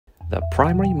The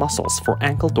primary muscles for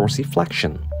ankle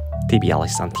dorsiflexion: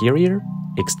 tibialis anterior,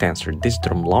 extensor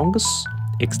distdrum longus,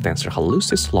 extensor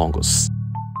hallucis longus.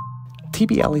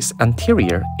 Tibialis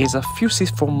anterior is a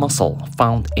fusiform muscle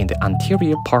found in the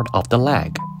anterior part of the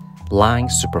leg. Lying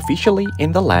superficially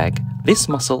in the leg, this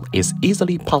muscle is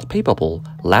easily palpable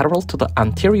lateral to the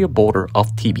anterior border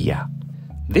of tibia.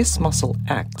 This muscle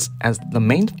acts as the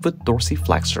main foot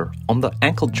dorsiflexor on the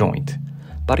ankle joint,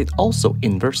 but it also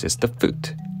inverses the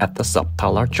foot at the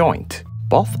subtalar joint.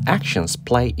 Both actions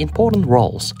play important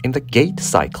roles in the gait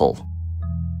cycle.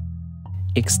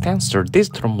 Extensor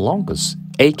distdrum longus,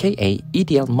 aka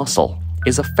EDL muscle,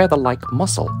 is a feather-like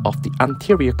muscle of the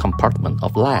anterior compartment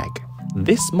of leg.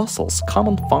 This muscle's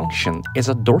common function is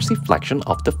a dorsiflexion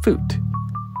of the foot,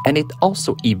 and it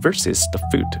also everses the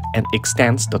foot and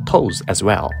extends the toes as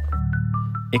well.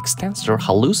 Extensor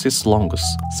hallucis longus,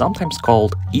 sometimes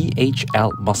called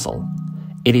EHL muscle.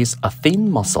 It is a thin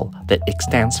muscle that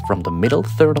extends from the middle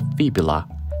third of fibula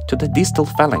to the distal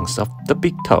phalanx of the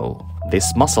big toe.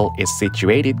 This muscle is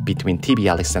situated between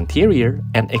tibialis anterior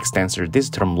and extensor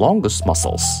distdrum longus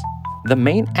muscles. The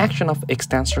main action of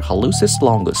extensor hallucis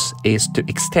longus is to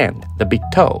extend the big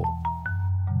toe.